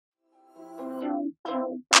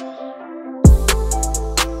You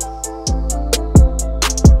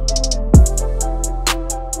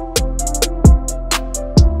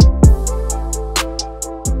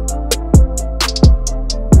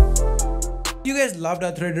guys loved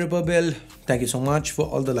our Threadripper build. Thank you so much for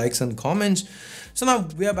all the likes and comments. So now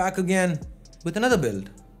we are back again with another build.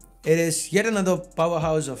 It is yet another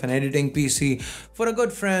powerhouse of an editing PC for a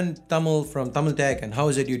good friend Tamil from Tamil Tech and How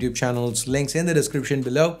Is It YouTube channels. Links in the description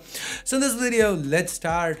below. So in this video, let's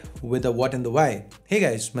start with the what and the why. Hey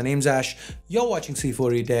guys, my name's Ash. You're watching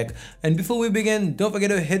C4E Tech, and before we begin, don't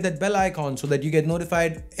forget to hit that bell icon so that you get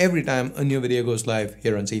notified every time a new video goes live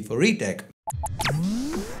here on C4E Tech.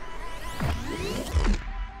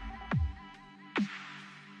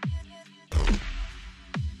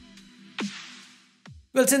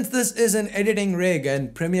 Well, since this is an editing rig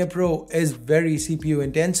and Premiere Pro is very CPU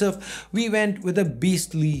intensive, we went with a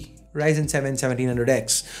beastly Ryzen 7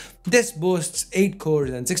 1700X. This boasts 8 cores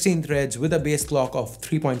and 16 threads with a base clock of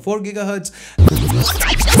 3.4 GHz.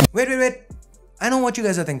 Wait. I know what you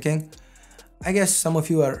guys are thinking. I guess some of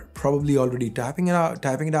you are probably already typing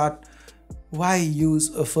it out. Why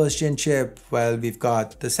use a first gen chip while we've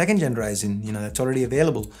got the second gen Ryzen, that's already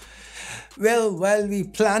available? Well, while we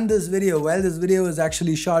planned this video, while this video was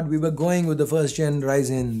actually shot, we were going with the first gen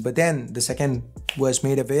Ryzen, but then the second was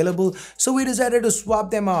made available, so we decided to swap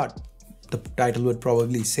them out. The title would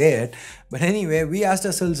probably say it, but anyway, we asked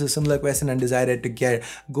ourselves a similar question and decided to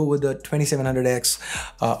go with the 2700X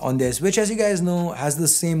on this, which, as you guys know, has the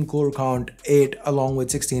same core count, 8 along with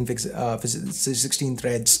 16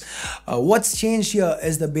 threads. What's changed here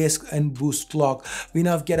is the base and boost clock. We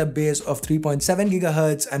now get a base of 3.7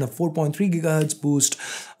 GHz and a 4.3 GHz boost.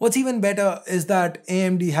 What's even better is that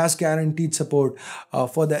AMD has guaranteed support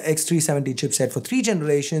for the X370 chipset for 3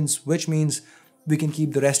 generations, which means we can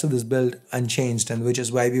keep the rest of this build unchanged, and which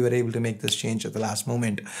is why we were able to make this change at the last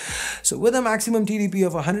moment. So with a maximum TDP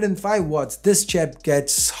of 105 watts, this chip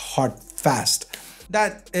gets hot fast.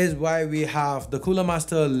 That is why we have the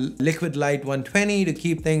CoolerMaster Liquid Lite 120 to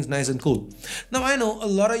keep things nice and cool. Now I know a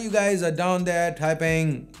lot of you guys are down there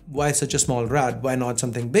typing, why such a small rad? Why not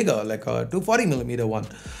something bigger like a 240mm one?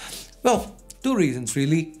 Well, 2 reasons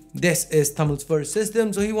really. This is Tamil's first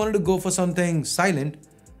system, so he wanted to go for something silent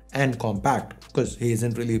and compact because he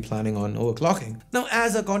isn't really planning on overclocking. Now,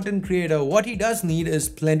 as a content creator, what he does need is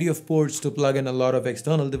plenty of ports to plug in a lot of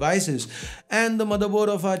external devices, and the motherboard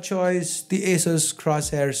of our choice, the Asus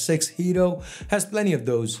Crosshair 6 Hero, has plenty of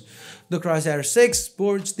those. The Crosshair 6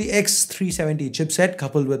 sports the X370 chipset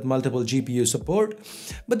coupled with multiple GPU support,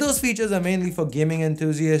 but those features are mainly for gaming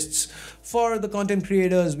enthusiasts. For the content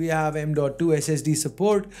creators, we have M.2 SSD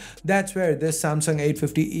support. That's where this Samsung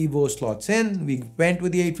 850 EVO slots in. We went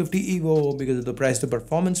with the 850 EVO because of the price to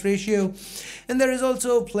performance ratio, and there is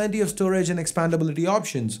also plenty of storage and expandability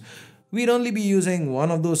options. We'd only be using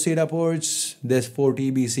one of those SATA ports. This 4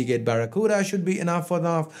 TB Seagate Barracuda should be enough for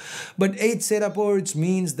now, but 8 SATA ports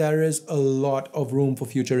means there is a lot of room for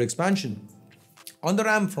future expansion. On the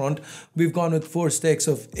RAM front, we've gone with 4 sticks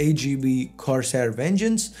of 8GB Corsair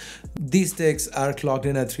Vengeance. These sticks are clocked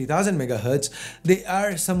in at 3000 MHz. They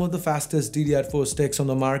are some of the fastest DDR4 sticks on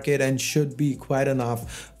the market and should be quite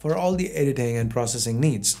enough for all the editing and processing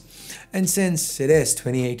needs. And since it is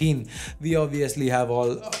 2018, we obviously have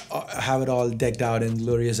it all decked out in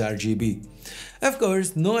glorious RGB. Of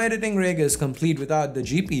course, no editing rig is complete without the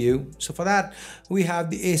GPU, so for that, we have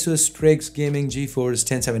the Asus Strix Gaming GeForce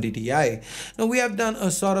 1070 Ti. Now, we have done a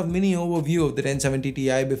sort of mini overview of the 1070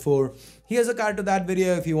 Ti before. Here's a card to that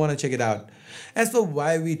video if you want to check it out. As for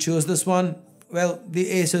why we chose this one, well, the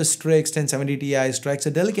Asus Strix 1070 Ti strikes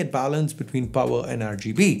a delicate balance between power and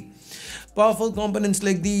RGB. Powerful components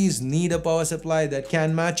like these need a power supply that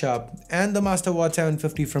can match up, and the MAsterWatt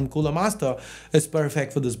 750 from CoolerMaster is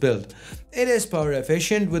perfect for this build. It is power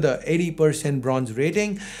efficient with a 80% bronze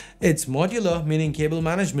rating. It's modular, meaning cable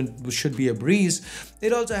management should be a breeze.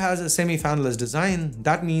 It also has a semi-fanless design.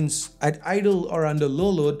 That means at idle or under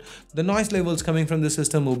low load, the noise levels coming from the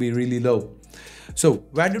system will be really low. So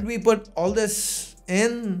where did we put all this?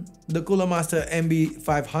 In the CoolerMaster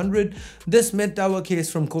MB500, this mid-tower case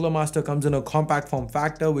from CoolerMaster comes in a compact form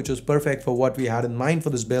factor, which was perfect for what we had in mind for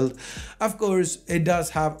this build. Of course, it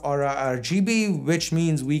does have Aura RGB, which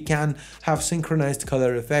means we can have synchronized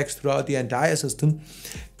color effects throughout the entire system.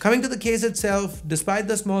 Coming to the case itself, despite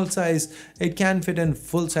the small size, it can fit in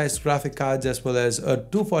full-size graphic cards as well as a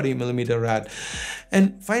 240mm RAD.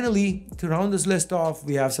 And finally, to round this list off,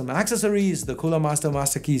 we have some accessories. The CoolerMaster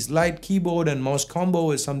Masterkeys Lite keyboard and mouse combo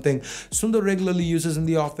is something Sundar regularly uses in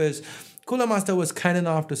the office. CoolerMaster was kind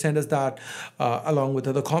enough to send us that along with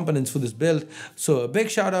other components for this build. So a big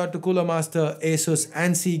shout out to CoolerMaster, Asus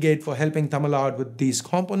and Seagate for helping Tamil out with these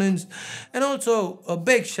components. And also a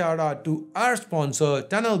big shout out to our sponsor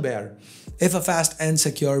TunnelBear. If a fast and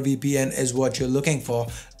secure VPN is what you're looking for,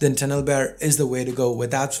 then TunnelBear is the way to go.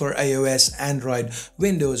 With apps for iOS, Android,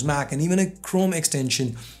 Windows, Mac, and even a Chrome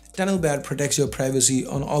extension, TunnelBear protects your privacy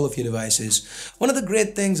on all of your devices. One of the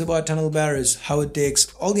great things about TunnelBear is how it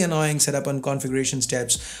takes all the annoying setup and configuration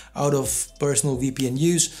steps out of personal VPN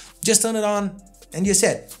use. Just turn it on and you're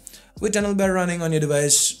set. With TunnelBear running on your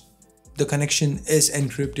device, the connection is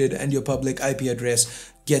encrypted and your public IP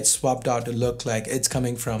address gets swapped out to look like it's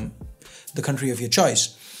coming from the country of your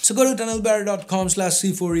choice. So go to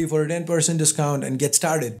tunnelbear.com/C4E for a 10% discount and get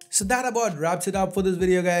started. So that about wraps it up for this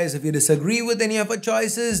video, guys. If you disagree with any of our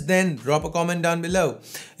choices, then drop a comment down below.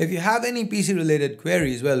 If you have any PC related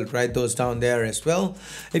queries, well, write those down there as well.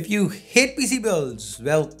 If you hate PC builds,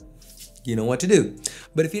 well, you know what to do.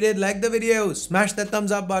 But if you did like the video, smash that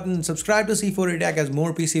thumbs up button, subscribe to C4E Tech as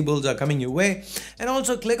more PC builds are coming your way, and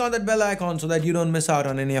also click on that bell icon so that you don't miss out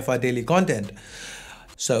on any of our daily content.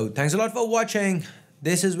 So thanks a lot for watching.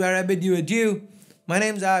 This is where I bid you adieu. My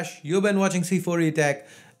name's Ash, you've been watching C4E Tech,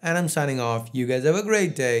 and I'm signing off. You guys have a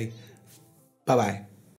great day. Bye-bye.